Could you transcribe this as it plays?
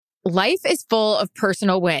Life is full of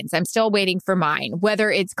personal wins. I'm still waiting for mine.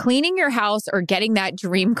 Whether it's cleaning your house or getting that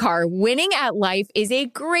dream car, winning at life is a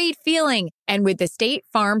great feeling. And with the State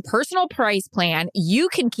Farm Personal Price Plan, you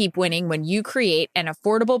can keep winning when you create an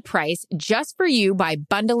affordable price just for you by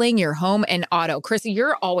bundling your home and auto. Krissy,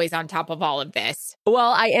 you're always on top of all of this.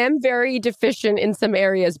 Well, I am very deficient in some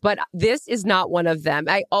areas, but this is not one of them.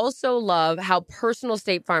 I also love how personal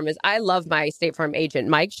State Farm is. I love my State Farm agent,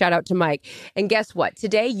 Mike. Shout out to Mike. And guess what?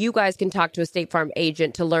 Today, you guys can talk to a State Farm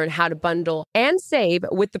agent to learn how to bundle and save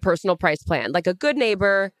with the Personal Price Plan. Like a good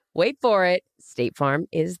neighbor, wait for it, State Farm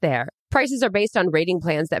is there. Prices are based on rating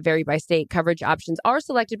plans that vary by state. Coverage options are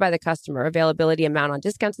selected by the customer. Availability, amount on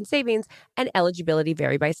discounts and savings, and eligibility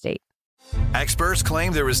vary by state. Experts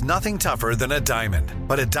claim there is nothing tougher than a diamond.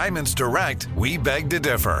 But at Diamonds Direct, we beg to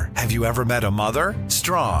differ. Have you ever met a mother?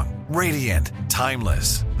 Strong, radiant,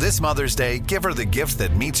 timeless. This Mother's Day, give her the gift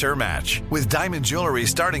that meets her match. With diamond jewelry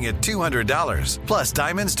starting at $200. Plus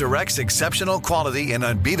Diamonds Direct's exceptional quality and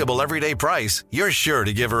unbeatable everyday price, you're sure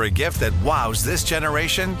to give her a gift that wows this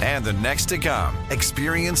generation and the next to come.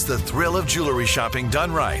 Experience the thrill of jewelry shopping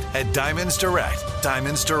done right at Diamonds Direct.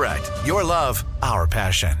 Diamonds Direct. Your love, our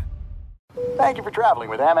passion. Thank you for traveling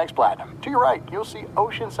with Amex Platinum. To your right, you'll see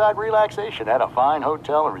oceanside relaxation at a fine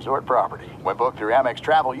hotel and resort property. When booked through Amex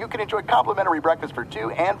Travel, you can enjoy complimentary breakfast for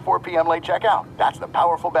 2 and 4 p.m. late checkout. That's the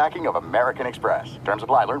powerful backing of American Express. Terms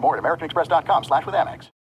apply. Learn more at americanexpress.com/withAmex.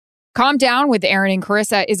 Calm Down with Aaron and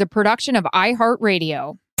Carissa is a production of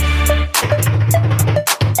iHeartRadio.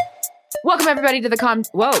 Welcome, everybody, to the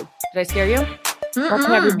Whoa, did I scare you?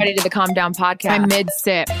 Welcome, everybody, to the Calm Down podcast. I'm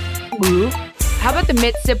mid-sip. Ooh. How about the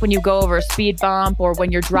mid-sip when you go over a speed bump or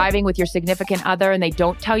when you're driving with your significant other and they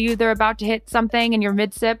don't tell you they're about to hit something and you're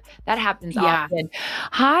mid-sip? That happens often.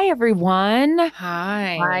 Hi, everyone.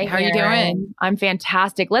 Hi. How are you doing? I'm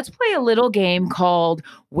fantastic. Let's play a little game called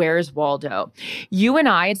Where's Waldo? You and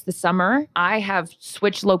I, it's the summer. I have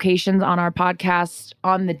switched locations on our podcast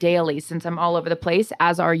on the daily since I'm all over the place,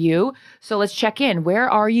 as are you. So let's check in. Where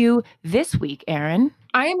are you this week, Aaron?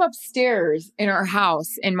 I am upstairs in our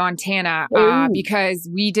house in Montana because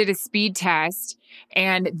we did a speed test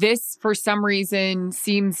and this, for some reason,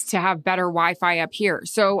 seems to have better Wi-Fi up here.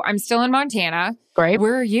 So I'm still in Montana. Great.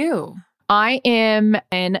 Where are you? I am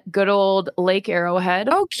in good old Lake Arrowhead.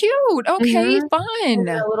 Oh, cute. Okay, fun.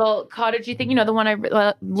 A little cottagey thing. You know, the one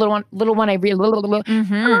little one I read.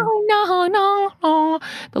 Mm-hmm. Oh, no.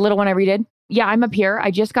 The little one I redid. Yeah, I'm up here.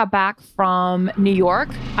 I just got back from New York.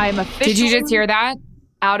 I'm officially... Did you just hear that?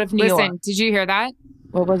 Out of New York. Listen, did you hear that?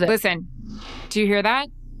 What was it? Listen, do you hear that?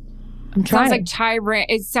 I'm trying.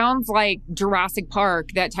 It sounds like Jurassic Park,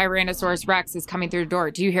 that Tyrannosaurus Rex is coming through the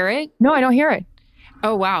door. Do you hear it? No, I don't hear it.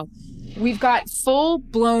 Oh, wow. We've got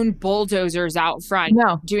full-blown bulldozers out front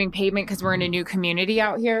doing pavement because we're in a new community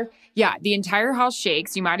out here. Yeah, the entire house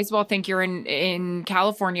shakes. You might as well think you're in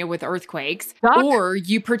California with earthquakes. Or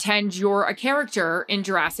you pretend you're a character in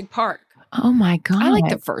Jurassic Park. Oh, my God. I like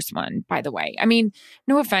the first one, by the way. I mean,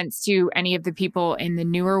 no offense to any of the people in the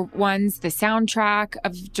newer ones. The soundtrack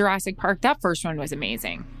of Jurassic Park, that first one was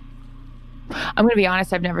amazing. I'm going to be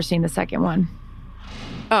honest, I've never seen the second one.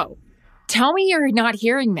 Oh, tell me you're not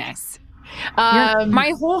hearing this.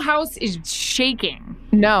 My whole house is shaking.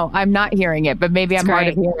 No, I'm not hearing it, but maybe I'm hard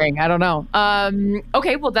of hearing. I don't know.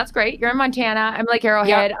 Okay, well, that's great. You're in Montana. I'm Lake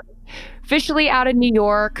Arrowhead. Yep. Officially out of New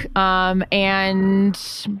York. And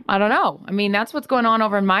I don't know. I mean, that's what's going on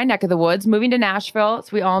over in my neck of the woods. Moving to Nashville,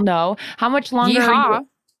 as we all know. How much longer are you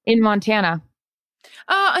in Montana?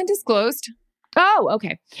 Undisclosed. Oh,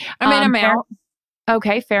 okay. I'm out.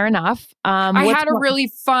 Okay, fair enough. I had a really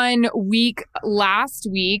fun week last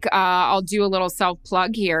week. I'll do a little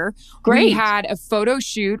self-plug here. Great. We had a photo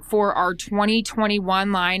shoot for our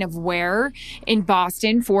 2021 line of wear in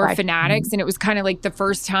Boston for Fanatics. And it was kind of like the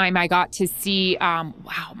first time I got to see, wow,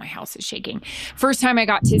 my house is shaking. First time I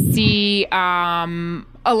got to see a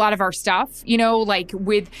lot of our stuff, you know, like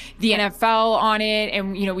with the NFL on it.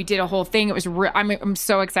 And, you know, we did a whole thing. It was, I'm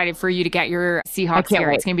so excited for you to get your Seahawks here.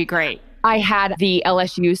 It's going to be great. I had the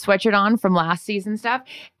LSU sweatshirt on from last season stuff.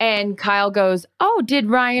 And Kyle goes, oh,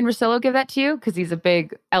 did Ryan Russillo give that to you? Because he's a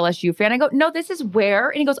big LSU fan. I go, no, this is where?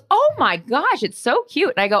 And he goes, oh my gosh, it's so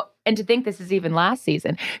cute. And I go, and to think this is even last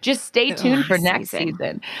season. Just stay tuned for next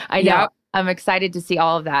season. I know. I'm excited to see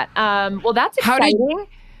all of that. Well, that's exciting.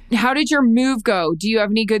 How did your move go? Do you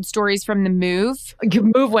have any good stories from the move? Your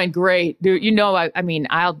move went great, dude. You know, I mean,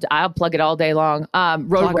 I'll plug it all day long.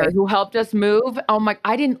 Roadway, who helped us move. Oh my!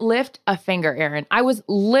 I didn't lift a finger, Aaron. I was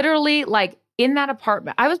literally like in that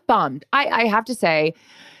apartment. I was bummed. I have to say,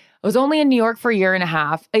 I was only in New York for a year and a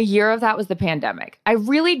half. A year of that was the pandemic. I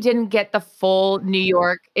really didn't get the full New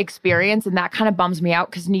York experience, and that kind of bums me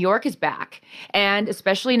out because New York is back. And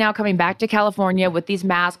especially now coming back to California with these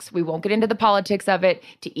masks, we won't get into the politics of it,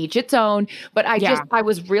 to each its own. But I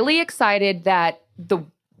was really excited that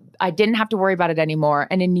I didn't have to worry about it anymore.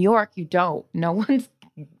 And in New York, you don't.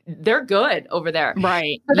 They're good over there.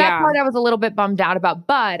 Right. So that part I was a little bit bummed out about,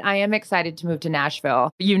 but I am excited to move to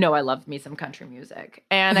Nashville. You know, I love me some country music.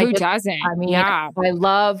 And who doesn't? I mean, I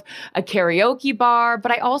love a karaoke bar,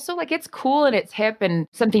 but I also it's cool and it's hip and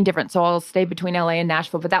something different. So I'll stay between LA and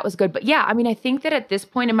Nashville, but that was good. But yeah, I mean, I think that at this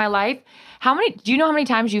point in my life, do you know how many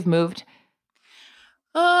times you've moved?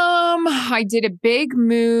 I did a big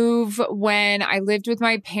move when I lived with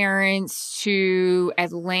my parents to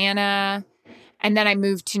Atlanta. And then I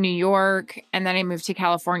moved to New York, and then I moved to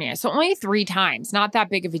California. So only 3 times, not that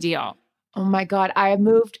big of a deal. Oh my God, I have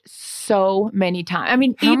moved so many times. I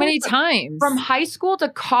mean, how many times? From high school to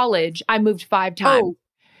college, I moved 5 times. Oh,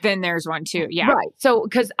 then there's one too. Yeah. Right. So,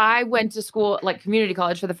 because I went to school, community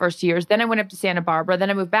college for the first 2 years. Then I went up to Santa Barbara. Then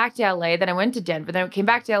I moved back to LA. Then I went to Denver. Then I came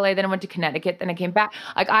back to LA. Then I went to Connecticut. Then I came back.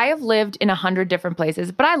 I have lived in 100 different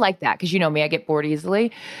places, but I like that because you know me, I get bored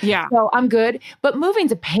easily. Yeah. So I'm good. But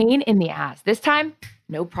moving's a pain in the ass. This time,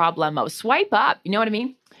 no problemo. Swipe up. You know what I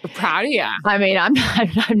mean? We're proud of you. I mean,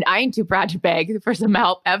 I ain't too proud to beg for some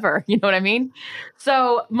help ever. You know what I mean?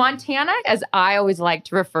 So Montana, as I always like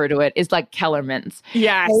to refer to it, is like Kellerman's.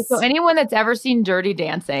 Yes. Okay, so anyone that's ever seen Dirty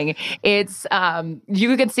Dancing, it's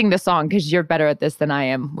you could sing the song because you're better at this than I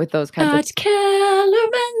am with those kinds At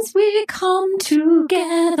Kellerman's we come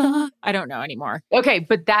together. I don't know anymore. Okay,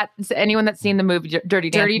 but that's anyone that's seen the movie Dirty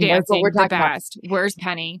Dancing. That's what we're talking the best. About. Where's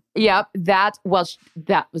Penny? Yep, that was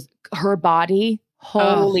her body.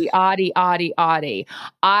 Holy Audie.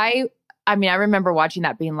 I mean, I remember watching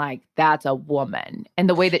that being like, that's a woman. And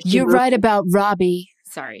the way that you're right about Robbie.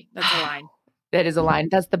 Sorry, that's a line. That is a line.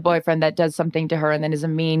 That's the boyfriend that does something to her and then is a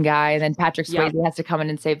mean guy. And then Patrick Swayze has to come in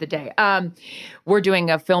and save the day. We're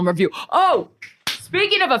doing a film review. Oh,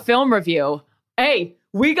 speaking of a film review, hey,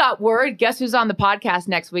 we got word. Guess who's on the podcast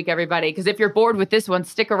next week, everybody? Because if you're bored with this one,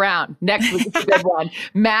 stick around. Next week is a good one.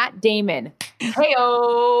 Matt Damon.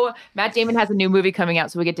 Hey-oh. Matt Damon has a new movie coming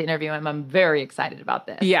out, so we get to interview him. I'm very excited about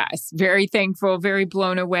this. Yes, very thankful, very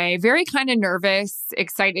blown away, very kind of nervous,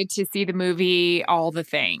 excited to see the movie, all the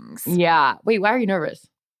things. Yeah. Wait, why are you nervous?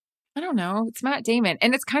 I don't know. It's Matt Damon,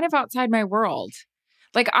 and it's kind of outside my world.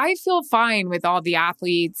 I feel fine with all the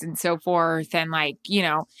athletes and so forth. And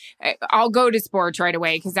I'll go to sports right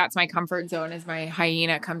away because that's my comfort zone as my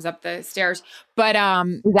hyena comes up the stairs. But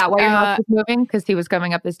is that why your mouth was moving? Because he was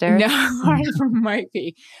coming up the stairs? No, might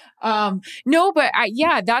be. No, but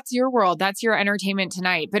that's your world. That's your entertainment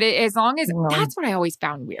tonight. But as long as that's what I always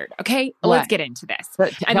found weird. Okay, let's get into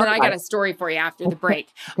this. And then I got a story for you after the break.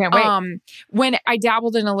 Can't wait. When I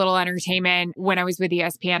dabbled in a little entertainment, when I was with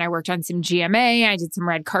ESPN, I worked on some GMA. I did some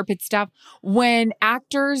red carpet stuff. When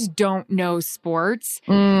actors don't know sports,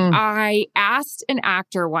 I asked an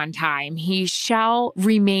actor one time, he shall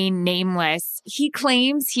remain nameless. He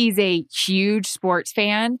claims he's a huge sports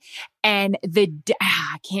fan. And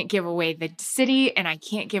I can't give away the city and I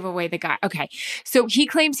can't give away the guy. Okay. So he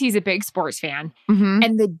claims he's a big sports fan. Mm-hmm.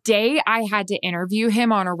 And the day I had to interview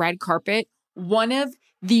him on a red carpet, one of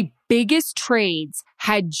the biggest trades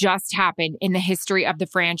had just happened in the history of the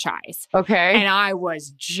franchise. Okay. And I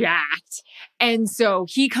was jacked. And so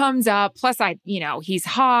he comes up, plus he's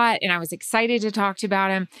hot and I was excited to talk about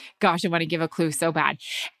him. Gosh, I want to give a clue so bad.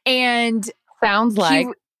 And sounds like.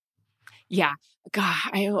 Yeah.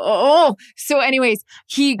 God, So anyways,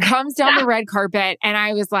 he comes down the red carpet and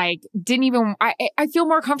I was like, I feel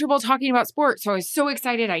more comfortable talking about sports. So I was so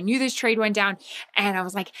excited. I knew this trade went down and I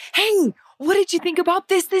was like, hey, what did you think about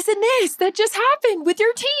this, and this that just happened with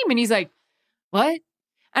your team? And he's like, what?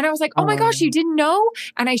 And I was like, oh my gosh, you didn't know?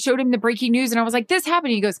 And I showed him the breaking news and I was like, this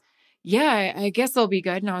happened. He goes, yeah, I guess they'll be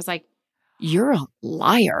good. And I was like, you're a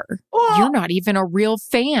liar. Oh. You're not even a real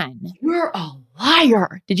fan. You're a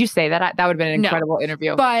liar. Did you say that? That would have been an incredible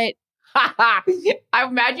interview. But I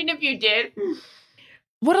imagine if you did.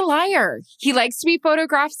 What a liar. He likes to be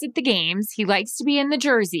photographed at the games. He likes to be in the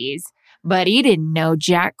jerseys, but he didn't know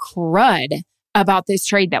jack crud about this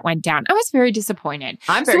trade that went down. I was very disappointed.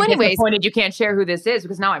 I'm very disappointed you can't share who this is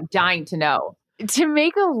because now I'm dying to know. to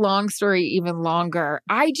make a long story even longer,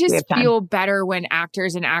 I just feel better when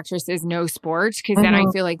actors and actresses know sports because then I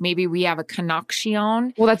feel like maybe we have a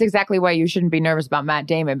connection. Well, that's exactly why you shouldn't be nervous about Matt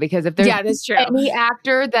Damon, because if there's that's true. any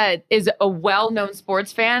actor that is a well-known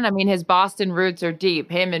sports fan, I mean, his Boston roots are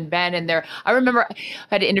deep. Him and Ben and I remember I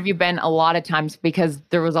had to interview Ben a lot of times because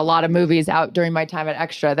there was a lot of movies out during my time at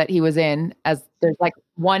Extra that he was in, as there's like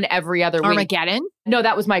one every other week. Armageddon? No,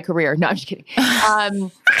 that was my career. No, I'm just kidding.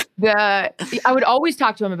 I would always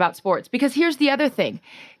talk to him about sports because here's the other thing.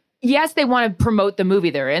 Yes, they want to promote the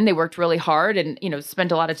movie they're in. They worked really hard and,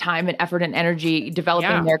 spent a lot of time and effort and energy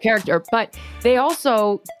developing their character. But they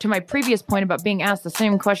also, to my previous point about being asked the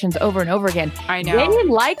same questions over and over again, I know. They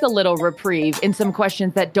like a little reprieve in some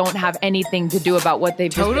questions that don't have anything to do about what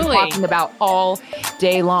they've just been talking about all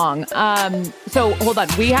day long. So hold on.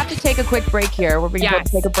 We have to take a quick break here. We're going to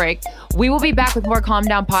take a break. We will be back with more Calm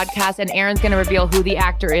Down Podcast, and Erin's going to reveal who the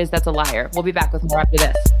actor is that's a liar. We'll be back with more after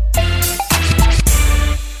this.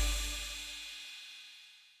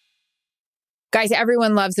 Guys,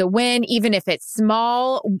 everyone loves a win, even if it's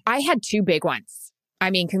small. I had 2 big ones. I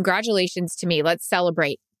mean, congratulations to me. Let's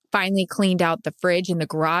celebrate. Finally cleaned out the fridge in the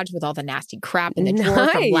garage with all the nasty crap in the drawer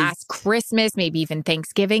from last Christmas, maybe even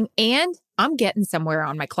Thanksgiving. And I'm getting somewhere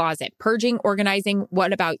on my closet. Purging, organizing.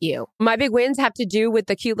 What about you? My big wins have to do with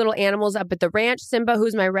the cute little animals up at the ranch. Simba,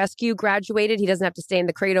 who's my rescue, graduated. He doesn't have to stay in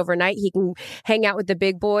the crate overnight. He can hang out with the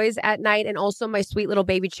big boys at night. And also my sweet little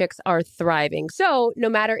baby chicks are thriving. So no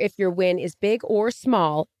matter if your win is big or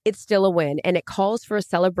small, it's still a win. And it calls for a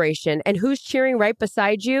celebration. And who's cheering right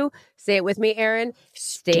beside you? Say it with me, Erin.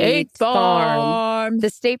 State Farm. The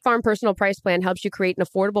State Farm Personal Price Plan helps you create an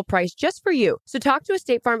affordable price just for you. So talk to a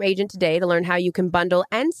State Farm agent today to learn how you can bundle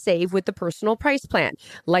and save with the Personal Price Plan.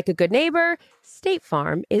 Like a good neighbor, State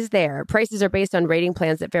Farm is there. Prices are based on rating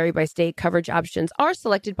plans that vary by state. Coverage options are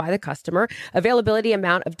selected by the customer. Availability,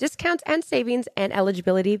 amount of discounts and savings, and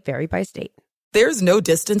eligibility vary by state. There's no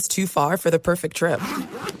distance too far for the perfect trip.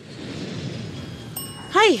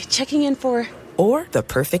 Hi, checking in for... Or the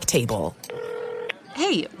perfect table.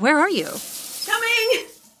 Hey, where are you? Coming!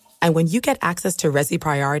 And when you get access to Resi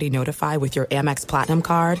Priority Notify with your Amex Platinum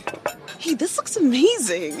card... Hey, this looks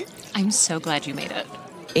amazing. I'm so glad you made it.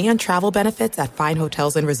 And travel benefits at fine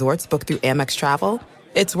hotels and resorts booked through Amex Travel.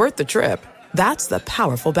 It's worth the trip. That's the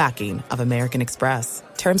powerful backing of American Express.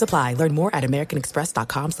 Terms apply. Learn more at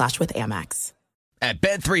americanexpress.com/withAmex. At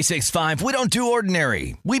Bet365, we don't do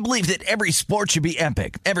ordinary. We believe that every sport should be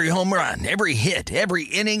epic. Every home run, every hit, every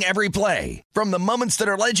inning, every play. From the moments that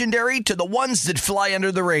are legendary to the ones that fly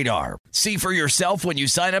under the radar. See for yourself when you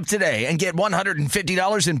sign up today and get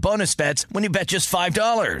 $150 in bonus bets when you bet just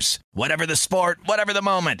 $5. Whatever the sport, whatever the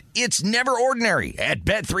moment, it's never ordinary at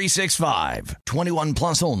Bet365. 21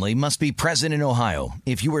 plus only. Must be present in Ohio.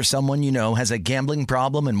 If you or someone you know has a gambling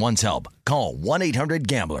problem and wants help, call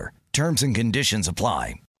 1-800-GAMBLER. Terms and conditions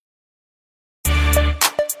apply.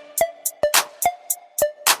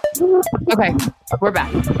 Okay, we're back.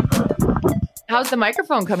 How's the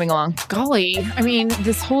microphone coming along? Golly, I mean,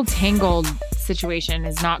 this whole Tangled situation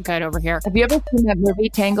is not good over here. Have you ever seen that movie,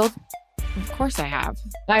 Tangled? Of course I have.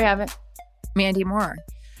 I haven't. Mandy Moore.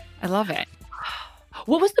 I love it.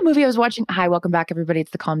 What was the movie I was watching? Hi, welcome back, everybody.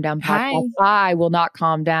 It's the Calm Down Podcast. I will not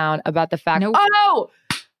calm down about the fact. Nope. Oh,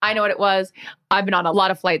 I know what it was. I've been on a lot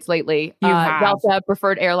of flights lately. You have. Delta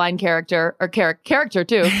preferred airline character, or character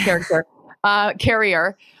too,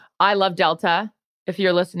 carrier. I love Delta. If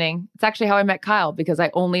you're listening, it's actually how I met Kyle because I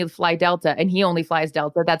only fly Delta and he only flies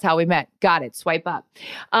Delta. That's how we met. Got it. Swipe up.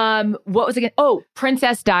 What was it again? Oh,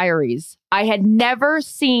 Princess Diaries. I had never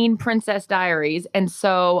seen Princess Diaries. And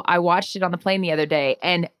so I watched it on the plane the other day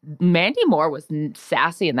and Mandy Moore was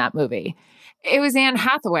sassy in that movie. It was Anne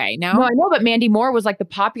Hathaway, no? No, I know, but Mandy Moore was like the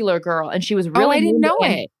popular girl, and she was really I didn't know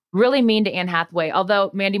it. Really mean to Anne Hathaway.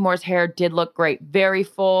 Although Mandy Moore's hair did look great, very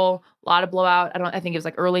full, a lot of blowout. I think it was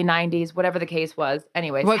like early 90s, whatever the case was.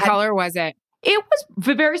 Anyways, what color was it? It was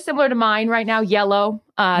very similar to mine right now, yellow.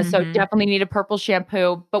 So definitely need a purple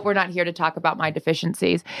shampoo, but we're not here to talk about my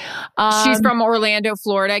deficiencies. She's from Orlando,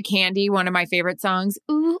 Florida. Candy, one of my favorite songs.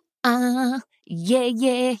 Ooh, yeah,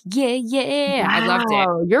 yeah, yeah, yeah. Wow. I loved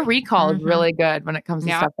it. Your recall is really good when it comes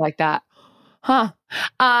to stuff like that. Huh.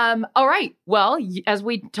 All right. Well, as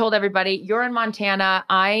we told everybody, you're in Montana.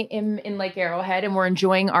 I am in Lake Arrowhead, and we're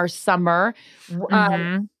enjoying our summer.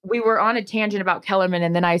 We were on a tangent about Kellerman,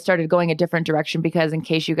 and then I started going a different direction because, in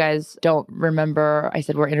case you guys don't remember, I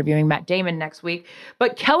said we're interviewing Matt Damon next week.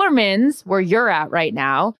 But Kellerman's, where you're at right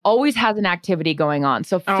now, always has an activity going on.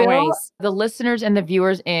 So fill the listeners and the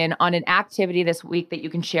viewers in on an activity this week that you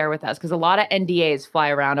can share with us, because a lot of NDAs fly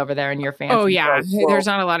around over there in your family. Oh, yeah. There's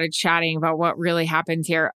not a lot of chatting about what really happens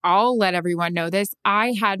here. I'll let everyone know this.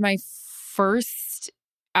 I had my first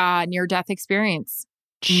near-death experience.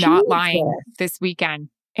 Not lying, this weekend.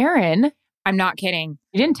 Erin, I'm not kidding.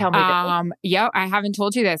 You didn't tell me that. Yeah, I haven't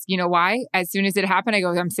told you this. You know why? As soon as it happened, I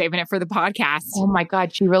go, I'm saving it for the podcast. Oh my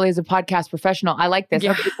God, she really is a podcast professional. I like this.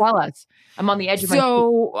 Yeah. Okay, tell us. I'm on the edge of my seat.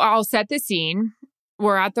 So I'll set the scene.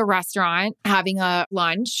 We're at the restaurant having a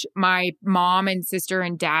lunch. My mom and sister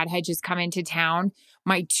and dad had just come into town.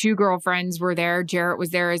 My 2 girlfriends were there. Jarrett was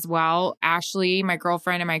there as well. Ashley, my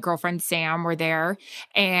girlfriend, and my girlfriend Sam were there.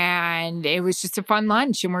 And it was just a fun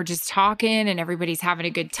lunch. And we're just talking and everybody's having a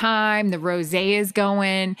good time. The rosé is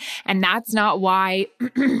going. And that's not why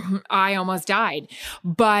I almost died.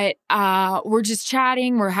 But we're just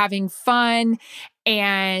chatting. We're having fun.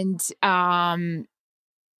 And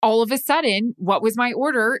all of a sudden, what was my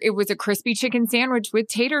order? It was a crispy chicken sandwich with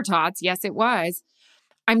tater tots. Yes, it was.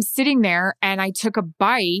 I'm sitting there and I took a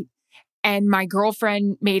bite and my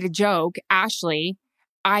girlfriend made a joke, Ashley.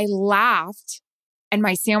 I laughed and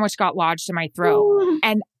my sandwich got lodged in my throat. Ooh.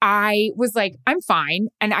 And I was like, I'm fine.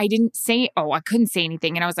 And I didn't say, I couldn't say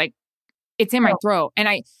anything. And I was like, it's in my throat. And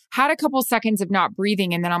I had a couple seconds of not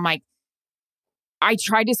breathing. And then I'm like, I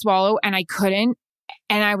tried to swallow and I couldn't.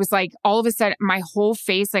 And I was like, all of a sudden, my whole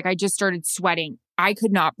face, like I just started sweating. I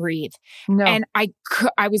could not breathe. No. And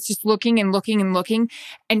I was just looking and looking and looking.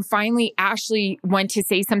 And finally, Ashley went to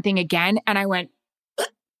say something again. And I went,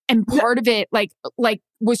 and part of it like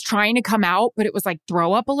was trying to come out, but it was like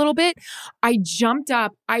throw up a little bit. I jumped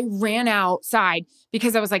up. I ran outside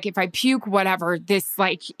because I was like, if I puke, whatever, this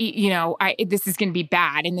like, this is going to be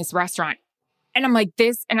bad in this restaurant. And I'm like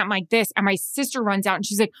this, and I'm like this. And my sister runs out and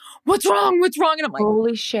she's like, what's wrong? What's wrong? And I'm like,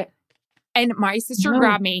 holy shit. And my sister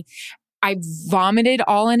grabbed me. I vomited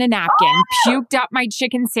all in a napkin, puked up my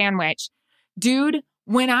chicken sandwich. Dude,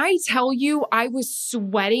 when I tell you I was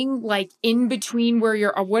sweating like in between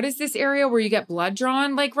where what is this area where you get blood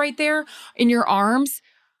drawn, like right there in your arms?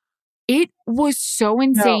 It was so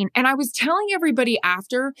insane. No. And I was telling everybody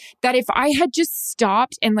after that if I had just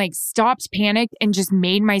stopped panicked and just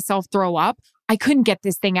made myself throw up, I couldn't get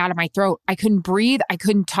this thing out of my throat. I couldn't breathe. I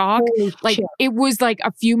couldn't talk. Holy like shit. It was like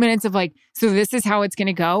a few minutes of like, so this is how it's going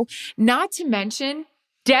to go. Not to mention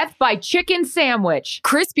death by chicken sandwich,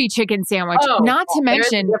 crispy chicken sandwich. Not to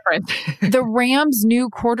mention the Rams' new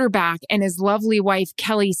quarterback and his lovely wife,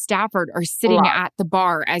 Kelly Stafford, are sitting at the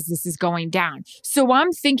bar as this is going down. So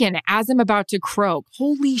I'm thinking as I'm about to croak,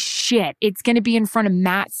 holy shit, it's going to be in front of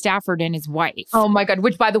Matt Stafford and his wife. Oh my God.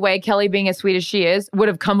 Which, by the way, Kelly, being as sweet as she is, would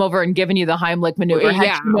have come over and given you the Heimlich maneuver.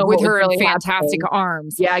 Yeah, with her really fantastic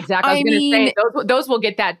arms. Yeah, exactly. I was going to say, those will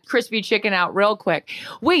get that crispy chicken out real quick.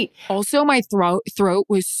 Wait. Also, my throat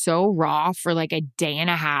was so raw for like a day and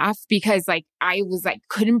a half because like I was like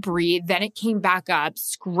couldn't breathe. Then it came back up,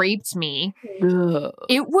 scraped me. Ugh.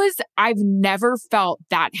 I've never felt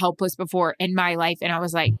that helpless before in my life. And I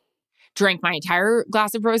was like, drank my entire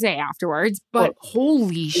glass of rosé afterwards. But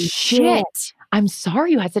holy shit. I'm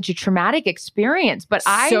sorry you had such a traumatic experience. But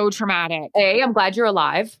so traumatic. I'm glad you're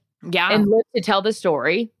alive. Yeah. And live to tell the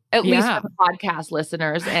story. At least for the podcast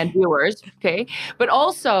listeners and viewers, okay? But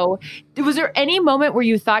also, was there any moment where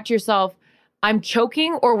you thought to yourself, I'm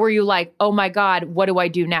choking? Or were you like, oh my God, what do I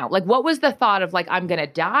do now? Like, what was the thought of like, I'm going to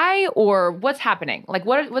die? Or what's happening? Like,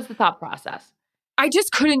 what's the thought process? I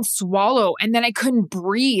just couldn't swallow. And then I couldn't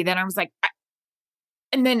breathe. And I was like,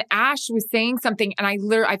 and then Ash was saying something, and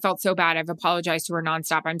I felt so bad. I've apologized to her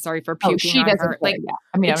nonstop. I'm sorry for puking on her. Like,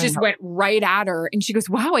 it just went right at her, and she goes,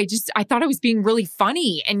 "Wow, I thought I was being really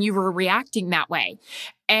funny, and you were reacting that way."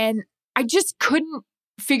 And I just couldn't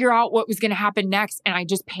figure out what was going to happen next, and I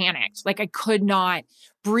just panicked. Like I could not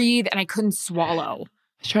breathe, and I couldn't swallow.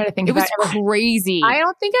 I was trying to think. It was crazy. I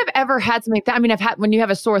don't think I've ever had something like that. I mean, I've had when you have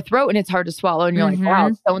a sore throat and it's hard to swallow, and you're like,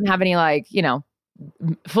 "Wow, don't have any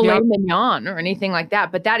filet mignon or anything like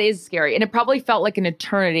that." But that is scary. And it probably felt like an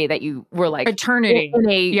eternity that you were like in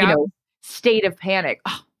a state of panic.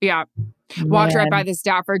 Oh, yeah. Walked right by the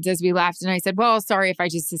Staffords as we left. And I said, well, sorry if I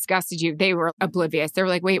just disgusted you. They were oblivious. They were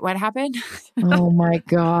like, wait, what happened? Oh my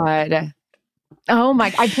God. Oh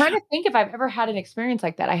my, I'm trying to think if I've ever had an experience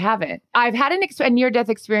like that. I haven't. I've had a near-death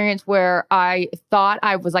experience where I thought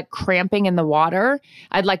I was like cramping in the water.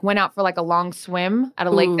 I'd like went out for like a long swim at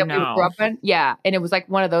a lake that we grew up in. Yeah. And it was like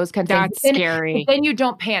one of those kinds of things. That's scary. But then you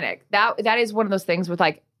don't panic. That is one of those things with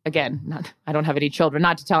like, again, I don't have any children,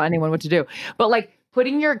 not to tell anyone what to do, but like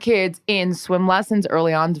putting your kids in swim lessons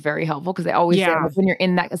early on is very helpful because they always say like, when you're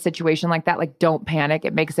in a situation like that, like don't panic.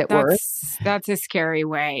 It makes it worse. That's a scary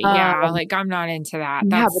way. Yeah. Like I'm not into that.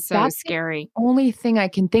 That's so scary. The only thing I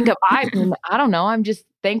can think of. I don't know. I'm just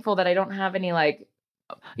thankful that I don't have any like,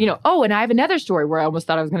 and I have another story where I almost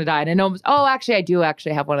thought I was going to die. And actually, I do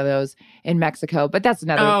have one of those in Mexico, but that's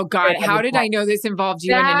another. Oh God. How did I know this involved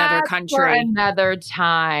you in another country? For another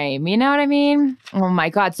time. You know what I mean? Oh my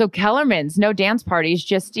God. So Kellerman's, no dance parties,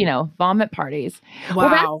 just, vomit parties.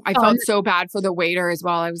 Wow. Well, I felt so bad for the waiter as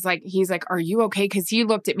well. I was like, he's like, are you okay? Cause he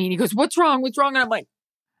looked at me and he goes, what's wrong? What's wrong? And I'm like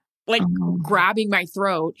grabbing my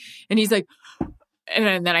throat. And he's like,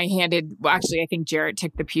 and then I I think Jarrett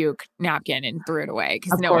took the puke napkin and threw it away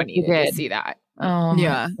because no one needed to see that. Oh,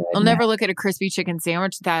 yeah. I'll never look at a crispy chicken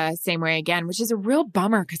sandwich the same way again, which is a real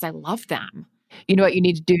bummer because I love them. You know what you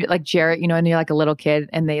need to do? Like Jarrett, and you're like a little kid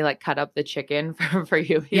and they like cut up the chicken for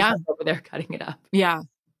you. He's like over there cutting it up. Yeah.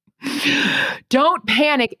 Don't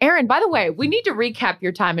panic. Erin, by the way, we need to recap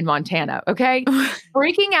your time in Montana, okay?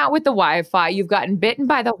 Freaking out with the Wi-Fi. You've gotten bitten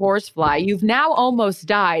by the horsefly. You've now almost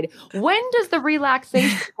died. When does the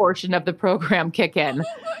relaxation portion of the program kick in? Oh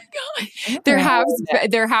my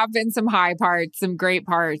God. There have been some high parts, some great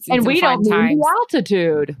parts. And we don't mean the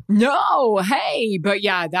altitude. No, hey. But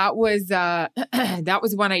yeah, that was that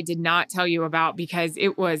was one I did not tell you about because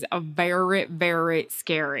it was a very, very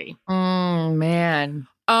scary. Man.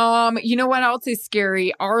 You know what else is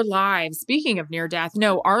scary? Our lives, speaking of near death,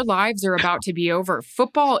 our lives are about to be over.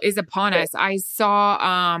 Football is upon us. I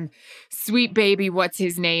saw, sweet baby, what's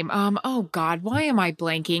his name? Oh God, why am I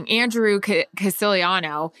blanking? Andrew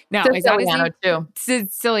Siciliano. No, is that his name? Too.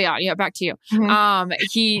 Siciliano. Yeah, back to you. Mm-hmm.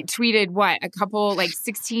 He tweeted a couple,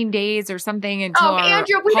 16 days or something until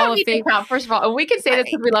Andrew, we don't need to count, first of all. And we can say this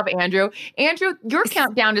because we love Andrew. Andrew, your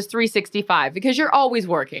countdown is 365 because you're always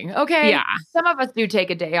working, okay? Yeah. Some of us do take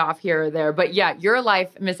a day off here or there. But yeah, your life,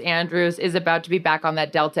 Miss Andrews, is about to be back on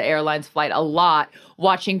that Delta Airlines flight a lot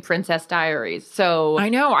watching Princess Diaries. So I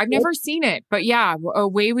know I've never seen it, but yeah,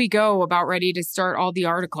 away we go, about ready to start all the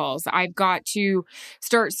articles. I've got to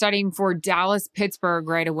start studying for Dallas, Pittsburgh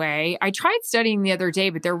right away. I tried studying the other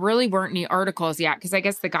day, but there really weren't any articles yet because I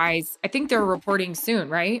guess the guys, I think they're reporting soon,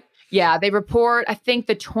 right? Yeah, they report, I think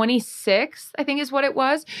the 26th, I think is what it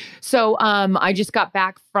was. So I just got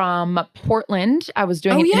back from Portland. I was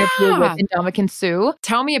doing an interview with Ndamukong Suh.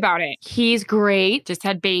 Tell me about it. He's great. Just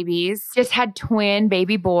had babies. Just had twin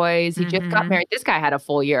baby boys. He just got married. This guy had a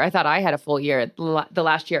full year. I thought I had a full year the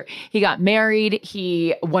last year. He got married.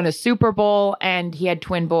 He won a Super Bowl and he had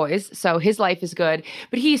twin boys. So his life is good.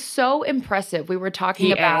 But he's so impressive. We were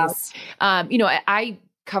talking about, I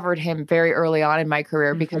covered him very early on in my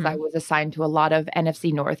career because I was assigned to a lot of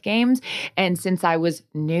NFC North games. And since I was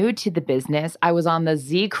new to the business, I was on the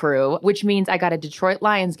Z crew, which means I got a Detroit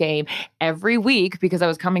Lions game every week because I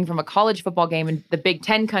was coming from a college football game in the Big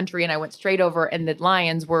Ten country and I went straight over and the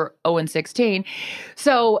Lions were 0-16.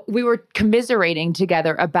 So we were commiserating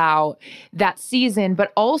together about that season,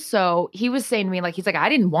 but also he was saying to me, he's like, I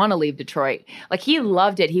didn't want to leave Detroit. He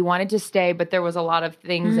loved it. He wanted to stay, but there was a lot of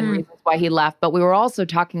things and reasons why he left. But we were also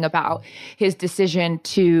talking about his decision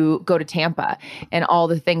to go to Tampa and all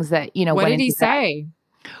the things that, what did he say?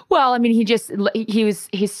 Well, I mean,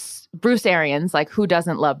 he's Bruce Arians. Who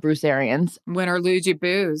doesn't love Bruce Arians? Win or lose, you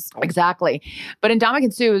booze. Exactly. But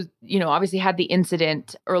Ndamukong Suh, obviously had the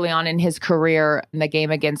incident early on in his career in the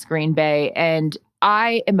game against Green Bay. And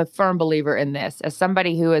I am a firm believer in this. As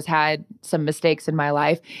somebody who has had some mistakes in my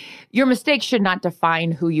life, your mistakes should not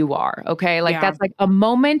define who you are, okay? That's a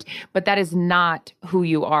moment, but that is not who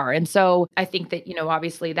you are. And so I think that,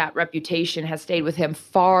 obviously that reputation has stayed with him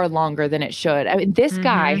far longer than it should. I mean, this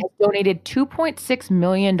guy has donated $2.6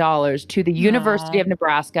 million to the University of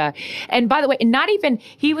Nebraska. And by the way,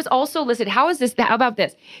 he was also listed, how about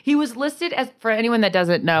this? He was listed as, for anyone that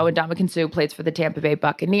doesn't know, Ndamukong Suh plays for the Tampa Bay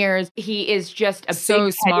Buccaneers. He is just so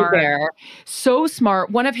smart. So smart.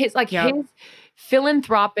 One of his his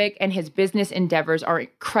philanthropic and his business endeavors are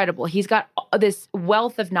incredible. He's got this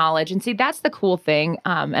wealth of knowledge. And see, that's the cool thing.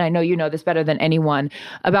 And I know you know this better than anyone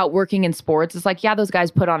about working in sports. It's those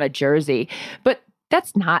guys put on a jersey, but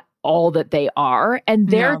that's not all that they are. And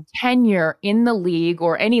their tenure in the league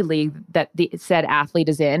or any league that the said athlete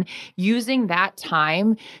is in, using that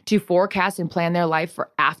time to forecast and plan their life for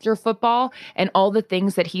after football and all the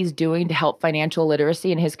things that he's doing to help financial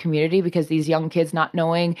literacy in his community, because these young kids not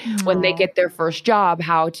knowing when they get their first job,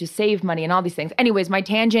 how to save money and all these things. Anyways, my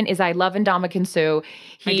tangent is I love Ndamukong Suh.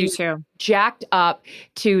 I do too. Jacked up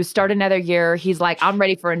to start another year. He's like, I'm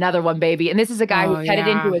ready for another one, baby. And this is a guy who's headed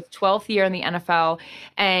into his 12th year in the NFL,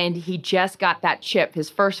 and he just got that chip, his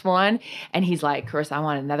first one, and he's like, Chris, I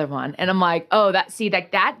want another one. And I'm like, oh, that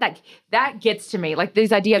gets to me. Like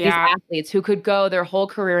this idea of these athletes who could go their whole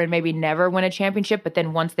career and maybe never win a championship, but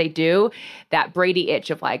then once they do, that Brady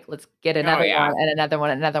itch of like, let's get another one and another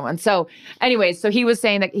one and another one. So anyways, so he was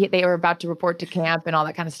saying that they were about to report to camp and all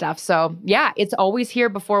that kind of stuff. So yeah, it's always here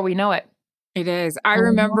before we know it. It is. I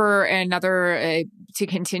remember another, to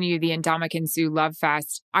continue the Ndamukong Suh Love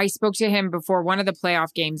Fest, I spoke to him before one of the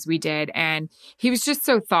playoff games we did, and he was just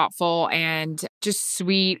so thoughtful and just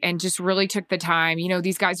sweet and just really took the time. You know,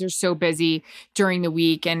 these guys are so busy during the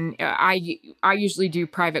week, and I usually do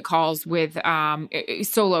private calls with,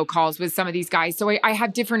 solo calls with some of these guys. So I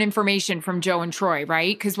have different information from Joe and Troy,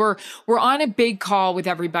 right? Because we're on a big call with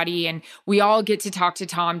everybody, and we all get to talk to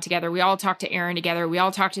Tom together. We all talk to Aaron together. We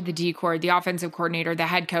all talk to the D-Cord, the offensive coordinator, the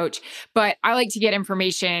head coach. But I like to get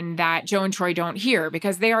information that Joe and Troy don't hear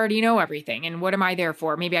because they already know everything. And what am I there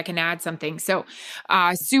for? Maybe I can add something. So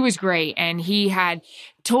Sue was great. And he had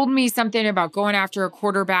told me something about going after a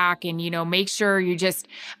quarterback and, you know, make sure you just,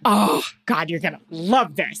 oh God, you're going to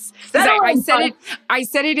love this. I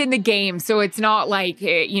said it in the game. So it's not like,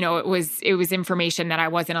 you know, it was information that I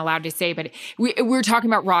wasn't allowed to say, but we're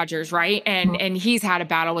talking about Rodgers, right? And he's had a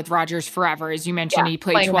battle with Rodgers forever. As you mentioned, he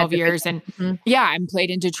played 12 years and and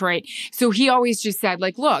played in Detroit. So he always just said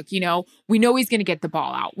like, look, you know, we know he's going to get the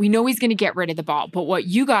ball out. We know he's going to get rid of the ball, but what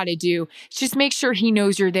you got to do is just make sure he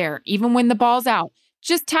knows you're there. Even when the ball's out,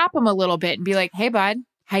 just tap him a little bit and be like, hey, bud,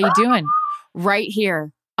 how you doing? Right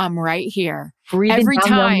here. I'm right here. Every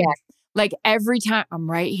time, I'm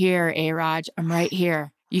right here, A-Raj. I'm right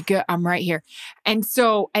here. I'm right here. And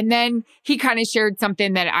then he kind of shared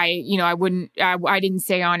something that I didn't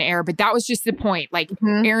say on air, but that was just the point. Like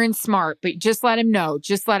Aaron's smart, but just let him know.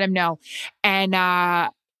 And,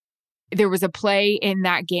 there was a play in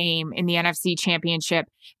that game in the NFC Championship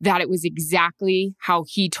that it was exactly how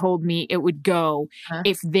he told me it would go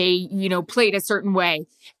if they, you know, played a certain way.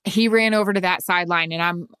 He ran over to that sideline and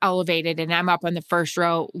I'm elevated and I'm up on the first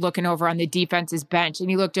row looking over on the defense's bench. And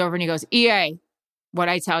he looked over and he goes, EA, what'd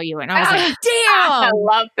I tell you? And I was like, damn, I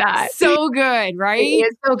love that. So good, right? He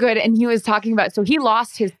is so good. And he was talking about, so he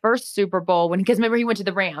lost his first Super Bowl because remember he went to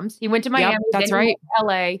the Rams. He went to Miami, that's right,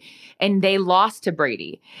 LA, and they lost to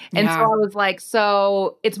Brady. And so I was like,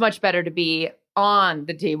 so it's much better to be on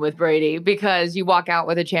the team with Brady because you walk out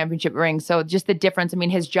with a championship ring. So just the difference. I mean,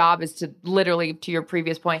 his job is to literally, to your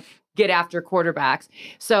previous point, get after quarterbacks.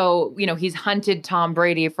 So, you know, he's hunted Tom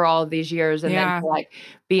Brady for all of these years and then to, like,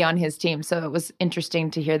 be on his team. So it was interesting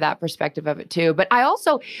to hear that perspective of it too. But I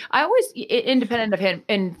always, independent of him,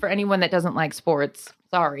 and for anyone that doesn't like sports,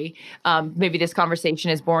 sorry, maybe this conversation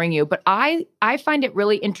is boring you, but I find it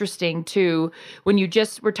really interesting too, when you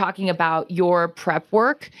just were talking about your prep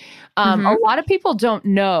work. A lot of people don't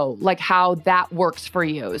know like how that works for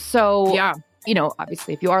you. So you know,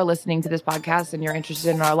 obviously, if you are listening to this podcast and you're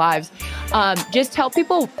interested in our lives, just tell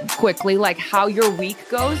people quickly, like, how your week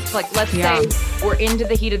goes. Like, let's say we're into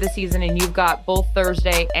the heat of the season and you've got both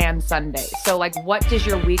Thursday and Sunday. So, like, what does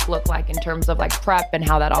your week look like in terms of, like, prep and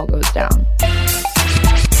how that all goes down?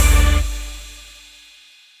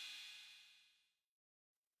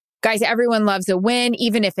 Guys, everyone loves a win,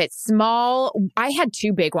 even if it's small. I had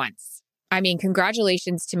 2 big ones. I mean,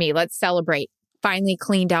 congratulations to me. Let's celebrate. Finally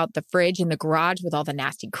cleaned out the fridge in the garage with all the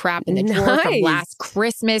nasty crap in the drawer from last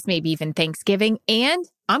Christmas, maybe even Thanksgiving. And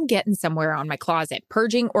I'm getting somewhere on my closet.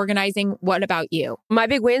 Purging, organizing. What about you? My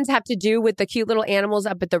big wins have to do with the cute little animals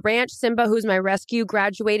up at the ranch. Simba, who's my rescue,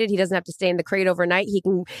 graduated. He doesn't have to stay in the crate overnight. He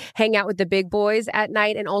can hang out with the big boys at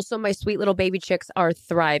night. And also my sweet little baby chicks are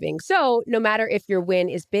thriving. So no matter if your win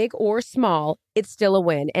is big or small, it's still a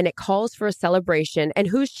win. And it calls for a celebration. And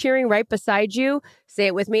who's cheering right beside you? Say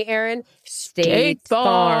it with me, Aaron. State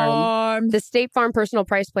Farm. The State Farm Personal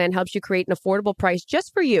Price Plan helps you create an affordable price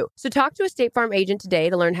just for you. So talk to a State Farm agent today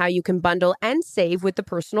to learn how you can bundle and save with the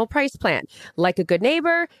Personal Price Plan. Like a good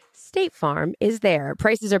neighbor, State Farm is there.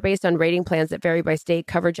 Prices are based on rating plans that vary by state.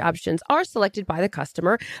 Coverage options are selected by the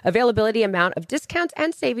customer. Availability, amount of discounts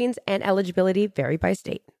and savings, and eligibility vary by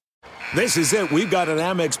state. This is it. We've got an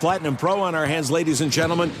Amex Platinum Pro on our hands, ladies and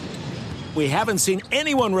gentlemen. We haven't seen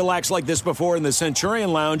anyone relax like this before in the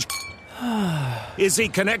Centurion Lounge. Is he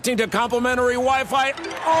connecting to complimentary Wi-Fi?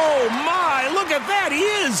 Oh my, look at that, he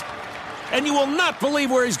is! And you will not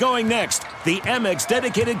believe where he's going next. The Amex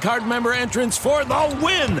dedicated card member entrance for the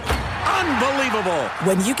win! Unbelievable!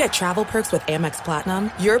 When you get travel perks with Amex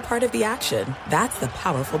Platinum, you're part of the action. That's the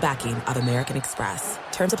powerful backing of American Express.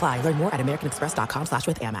 Terms apply. Learn more at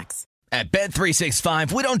americanexpress.com/withAmex. At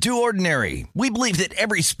Bet365, we don't do ordinary. We believe that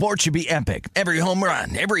every sport should be epic. Every home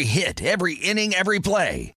run, every hit, every inning, every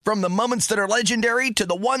play. From the moments that are legendary to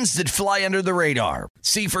the ones that fly under the radar.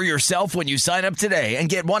 See for yourself when you sign up today and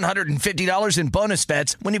get $150 in bonus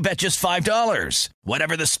bets when you bet just $5.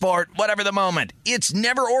 Whatever the sport, whatever the moment, it's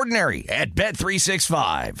never ordinary at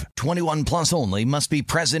Bet365. 21 plus only. Must be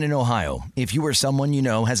present in Ohio. If you or someone you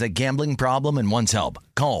know has a gambling problem and wants help,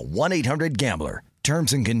 call 1-800-GAMBLER.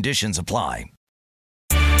 Terms and conditions apply.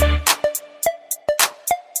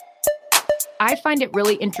 I find it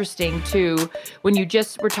really interesting, too, when you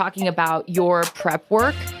just were talking about your prep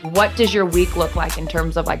work. What does your week look like in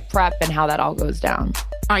terms of like prep and how that all goes down?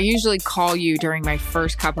 I usually call you during my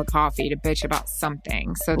first cup of coffee to bitch about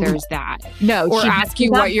something. So there's that. No, or ask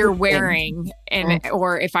you what you're wearing and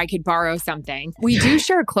or if I could borrow something. We do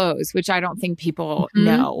share clothes, which I don't think people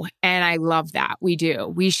know. And I love that. We do.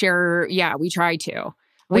 We share, we try to.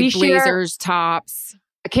 Like blazers, tops.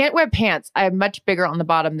 I can't wear pants. I'm much bigger on the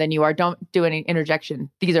bottom than you are. Don't do any interjection.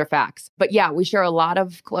 These are facts. But yeah, we share a lot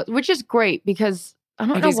of clothes, which is great because I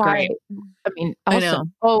don't know why. Great. I mean, also, I know.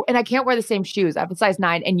 Oh, and I can't wear the same shoes. I'm a size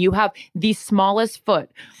 9 and you have the smallest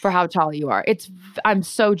foot for how tall you are. I'm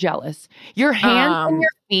so jealous. Your hands and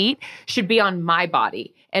your feet should be on my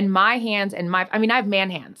body and my hands and I have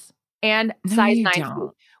man hands and size 9 feet.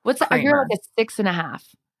 What's that? You're like a 6.5.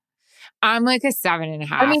 I'm like a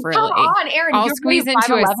 7.5. I mean, really. come on, Erin. I'll squeeze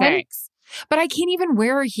into a 5'11"? 6. But I can't even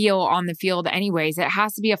wear a heel on the field anyways. It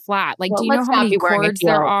has to be a flat. Like, well, do you know how many cords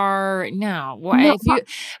there heel. are? No. If you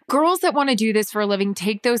girls that want to do this for a living,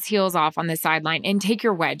 take those heels off on the sideline and take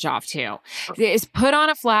your wedge off too. Just put on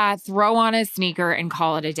a flat, throw on a sneaker and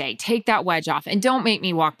call it a day. Take that wedge off and don't make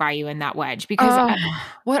me walk by you in that wedge because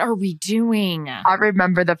what are we doing? I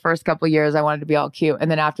remember the first couple of years I wanted to be all cute. And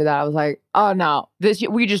then after that, I was like, oh no,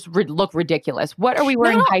 we just look ridiculous. What are we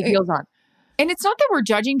wearing high heels on? And it's not that we're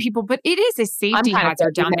judging people, but it is a safety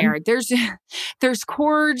hazard down there. There's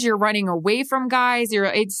cords. You're running away from guys.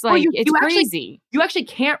 It's crazy. You actually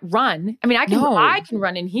can't run. I mean, I can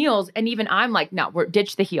run in heels, and even I'm like, no,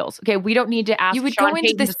 ditch the heels. Okay, we don't need to ask. You would Sean go into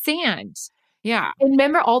Payton the sand. Yeah. And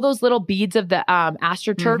remember all those little beads of the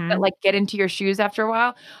AstroTurf that like get into your shoes after a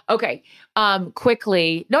while? Okay.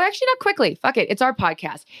 Quickly. No, actually not quickly. Fuck it. It's our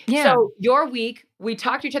podcast. Yeah. So your week, we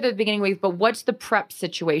talked to each other at the beginning of the week, but what's the prep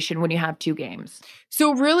situation when you have 2 games?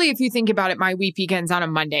 So really, if you think about it, my week begins on a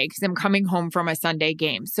Monday because I'm coming home from a Sunday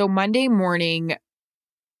game. So Monday morning,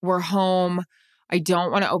 we're home. I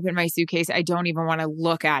don't want to open my suitcase. I don't even want to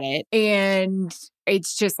look at it. And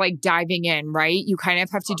it's just like diving in, right? You kind of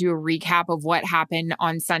have to do a recap of what happened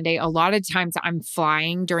on Sunday. A lot of times I'm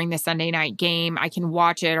flying during the Sunday night game. I can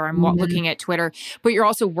watch it or I'm looking at Twitter, but you're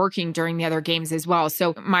also working during the other games as well.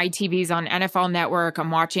 So my TV's on NFL Network.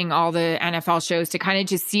 I'm watching all the NFL shows to kind of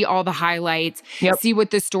just see all the highlights, see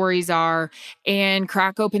what the stories are, and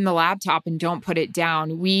crack open the laptop and don't put it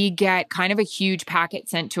down. We get kind of a huge packet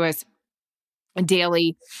sent to us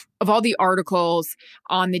daily of all the articles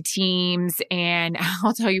on the teams. And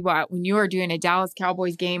I'll tell you what, when you are doing a Dallas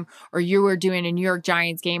Cowboys game or you are doing a New York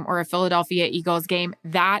Giants game or a Philadelphia Eagles game,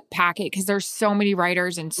 that packet, because there's so many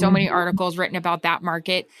writers and so many articles written about that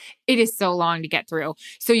market, it is so long to get through.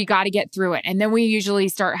 So you got to get through it. And then we usually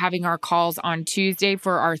start having our calls on Tuesday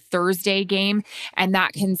for our Thursday game. And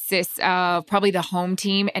that consists of probably the home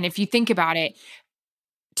team. And if you think about it,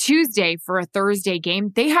 Tuesday for a Thursday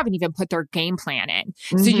game, they haven't even put their game plan in.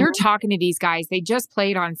 So you're talking to these guys. They just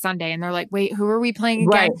played on Sunday and they're like, wait, who are we playing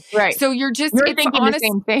again? Right. So you're thinking the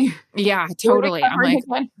same thing. Yeah, totally. I'm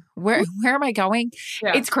like, where am I going?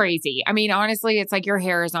 Yeah. It's crazy. I mean, honestly, it's like your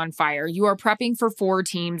hair is on fire. You are prepping for 4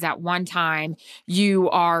 teams at one time. You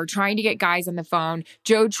are trying to get guys on the phone.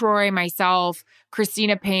 Joe Troy, myself,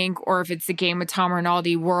 Christina Pink, or if it's the game with Tom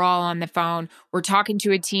Rinaldi, we're all on the phone. We're talking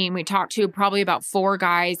to a team. We talk to probably about 4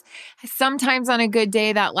 guys. Sometimes on a good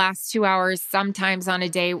day, that lasts 2 hours. Sometimes on a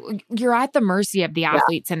day, you're at the mercy of the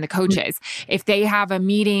athletes and the coaches. If they have a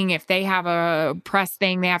meeting, if they have a press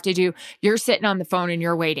thing they have to do, you're sitting on the phone and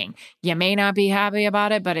you're waiting. You may not be happy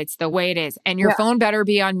about it, but it's the way it is. And your phone better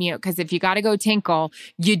be on mute because if you got to go tinkle,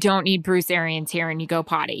 you don't need Bruce Arians here and you go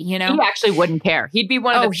potty, you know? He actually wouldn't care. He'd be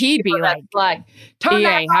one of the he'd be like, turn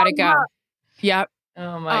EA, how'd it go? Yep.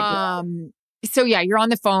 Oh my God. So yeah, you're on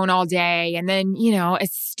the phone all day. And then,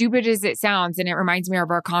 as stupid as it sounds, and it reminds me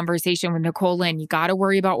of our conversation with Nicole Lynn, you got to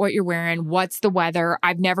worry about what you're wearing. What's the weather?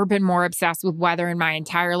 I've never been more obsessed with weather in my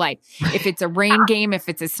entire life. If it's a rain game, if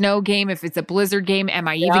it's a snow game, if it's a blizzard game, am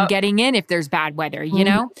I even getting in if there's bad weather?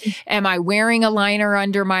 Am I wearing a liner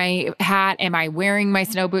under my hat? Am I wearing my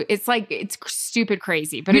snow boot? It's stupid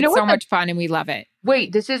crazy, but it's so much fun and we love it.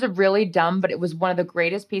 Wait, this is a really dumb, but it was one of the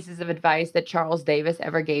greatest pieces of advice that Charles Davis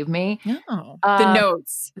ever gave me. Oh, the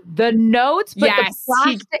notes. The notes? But yes.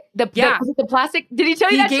 The plastic. Did he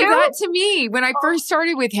tell you that too? He gave that to me when I first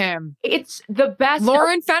started with him. It's the best.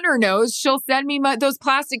 Lauren Fenner knows. She'll send me those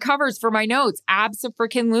plastic covers for my notes.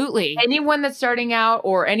 Abso-freaking-lutely. Anyone that's starting out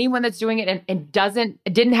or anyone that's doing it and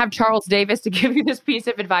didn't have Charles Davis to give you this piece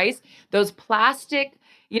of advice, those plastic,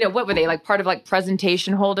 what were they, like part of like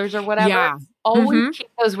presentation holders or whatever? Yeah. Always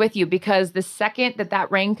keep those with you, because the second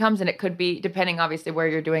that rain comes, and it could be, depending obviously where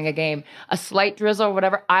you're doing a game, a slight drizzle or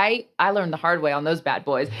whatever. I learned the hard way on those bad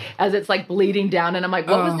boys as it's like bleeding down, and I'm like,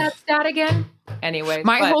 what was that stat again? Anyways,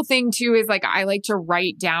 my whole thing too is like, I like to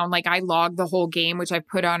write down, like I log the whole game, which I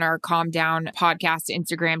put on our Calm Down podcast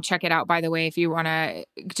Instagram. Check it out, by the way, if you want to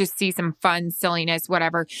just see some fun silliness,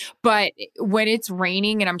 whatever. But when it's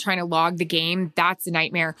raining and I'm trying to log the game, that's a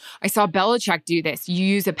nightmare. I saw Belichick do this. You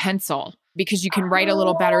use a pencil, because you can write a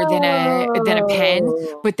little better than a pen.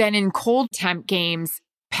 But then in cold temp games,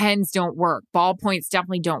 pens don't work. Ballpoints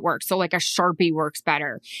definitely don't work. So like a Sharpie works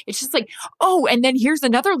better. It's just like, and then here's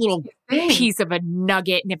another little piece of a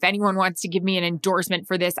nugget. And if anyone wants to give me an endorsement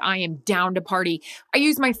for this, I am down to party. I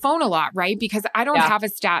use my phone a lot, right? Because I don't have a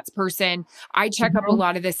stats person. I check up a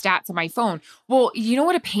lot of the stats on my phone. Well, you know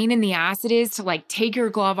what a pain in the ass it is to like take your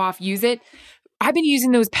glove off, use it? I've been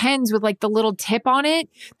using those pens with like the little tip on it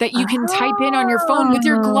that you can type in on your phone with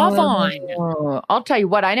your glove on. I'll tell you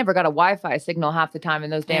what, I never got a Wi-Fi signal half the time in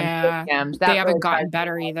those damn cams. They haven't gotten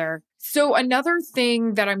better either. So another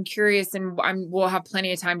thing that I'm curious, and we'll have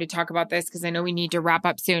plenty of time to talk about this because I know we need to wrap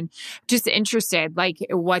up soon. Just interested, like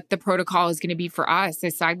what the protocol is going to be for us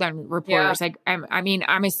as sideline reporters. Like,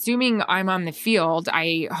 I'm assuming I'm on the field.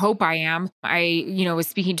 I hope I am. I, was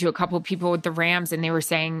speaking to a couple of people with the Rams, and they were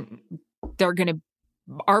saying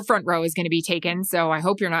our front row is going to be taken. So I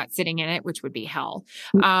hope you're not sitting in it, which would be hell.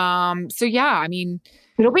 So yeah,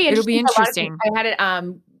 it'll be interesting. I had it,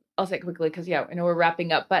 I'll say it quickly because I know we're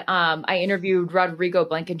wrapping up, but I interviewed Rodrigo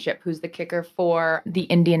Blankenship, who's the kicker for the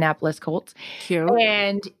Indianapolis Colts. Cute.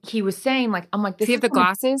 And he was saying I'm like, this. Does he have the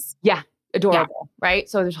glasses? Yeah. Adorable. Yeah. Right.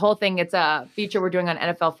 So this whole thing, it's a feature we're doing on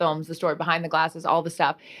NFL Films, the story behind the glasses, all the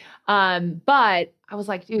stuff. But I was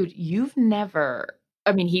like, dude, you've never,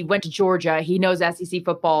 he went to Georgia. He knows SEC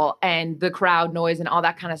football and the crowd noise and all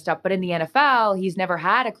that kind of stuff. But in the NFL, he's never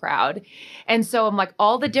had a crowd. And so I'm like,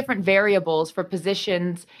 all the different variables for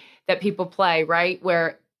positions that people play, right?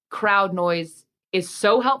 Where crowd noise is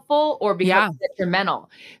so helpful or becomes detrimental.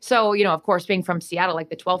 So, of course, being from Seattle, like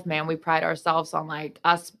the 12th man, we pride ourselves on like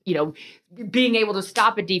us, being able to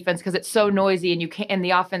stop a defense because it's so noisy and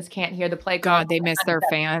the offense can't hear the play. God, they miss their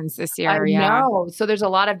fans this year. I know. So there's a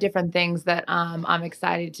lot of different things that I'm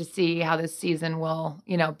excited to see how this season will,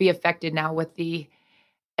 be affected now with the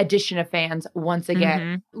addition of fans once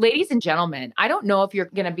again. Ladies and gentlemen, I don't know if you're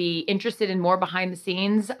going to be interested in more behind the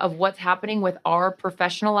scenes of what's happening with our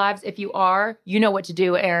professional lives. If you are, you know what to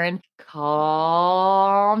do, Erin.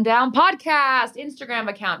 Calm Down Podcast, Instagram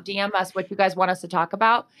account. DM us what you guys want us to talk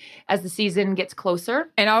about as the season gets closer.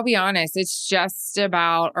 And I'll be honest, it's just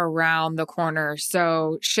about around the corner.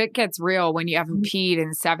 So shit gets real when you haven't peed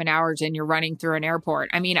in 7 hours and you're running through an airport.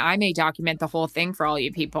 I may document the whole thing for all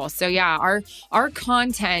you people. So yeah, our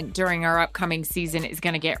content during our upcoming season is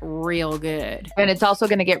going to get real good. And it's also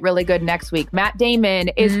going to get really good next week. Matt Damon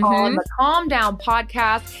is on the Calm Down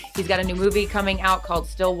Podcast. He's got a new movie coming out called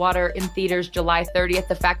Stillwater in theaters July 30th.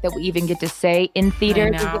 The fact that we even get to say in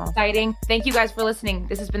theaters is exciting. Thank you guys for listening.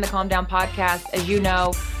 This has been the Calm Down Podcast. As you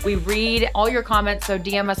know, we read all your comments, so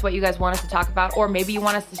DM us what you guys want us to talk about, or maybe you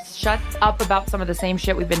want us to shut up about some of the same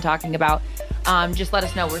shit we've been talking about. Just let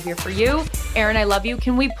us know. We're here for you. Erin, I love you.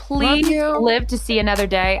 Can we please live to see another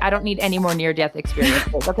day? I don't need any more near-death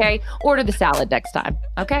experiences, okay? Order the salad next time,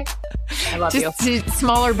 okay? I love you.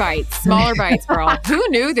 Smaller bites, girl. Who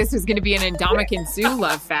knew this was going to be an Ndamukong Suh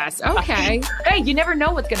love fest? Okay. Hey, you never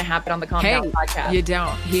know what's going to happen on the Calm Down Podcast. You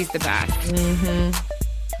don't. He's the best.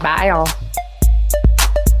 Bye, y'all.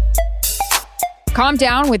 Calm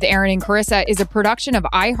Down with Erin and Carissa is a production of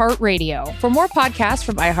iHeartRadio. For more podcasts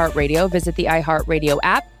from iHeartRadio, visit the iHeartRadio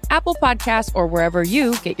app, Apple Podcasts, or wherever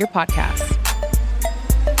you get your podcasts.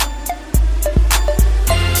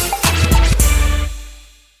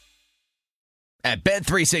 At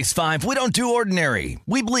Bet365, we don't do ordinary.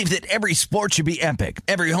 We believe that every sport should be epic.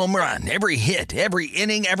 Every home run, every hit, every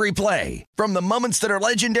inning, every play. From the moments that are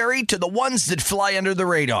legendary to the ones that fly under the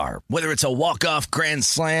radar. Whether it's a walk-off grand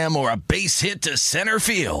slam or a base hit to center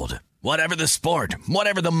field. Whatever the sport,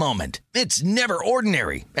 whatever the moment. It's never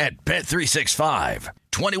ordinary at Bet365.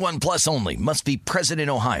 21 plus only. Must be present in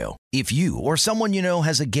Ohio. If you or someone you know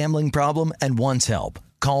has a gambling problem and wants help,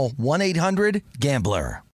 call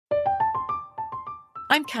 1-800-GAMBLER.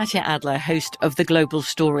 I'm Katya Adler, host of The Global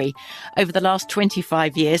Story. Over the last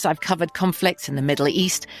 25 years, I've covered conflicts in the Middle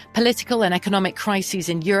East, political and economic crises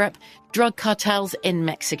in Europe, drug cartels in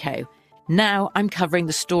Mexico. Now I'm covering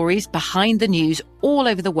the stories behind the news all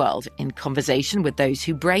over the world in conversation with those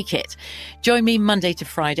who break it. Join me Monday to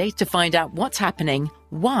Friday to find out what's happening,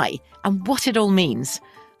 why, and what it all means.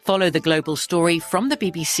 Follow The Global Story from the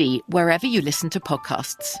BBC wherever you listen to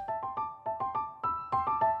podcasts.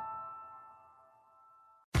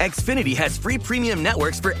 Xfinity has free premium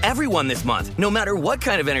networks for everyone this month, no matter what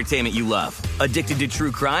kind of entertainment you love. Addicted to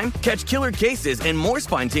true crime? Catch killer cases and more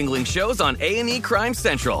spine-tingling shows on A&E Crime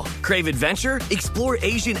Central. Crave adventure? Explore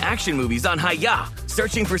Asian action movies on Hi-Ya.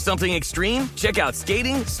 Searching for something extreme? Check out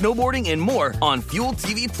skating, snowboarding, and more on Fuel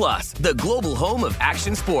TV Plus, the global home of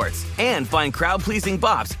action sports. And find crowd-pleasing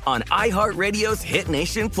bops on iHeartRadio's Hit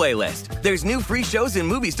Nation playlist. There's new free shows and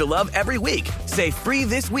movies to love every week. Say free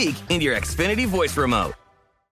this week in your Xfinity voice remote.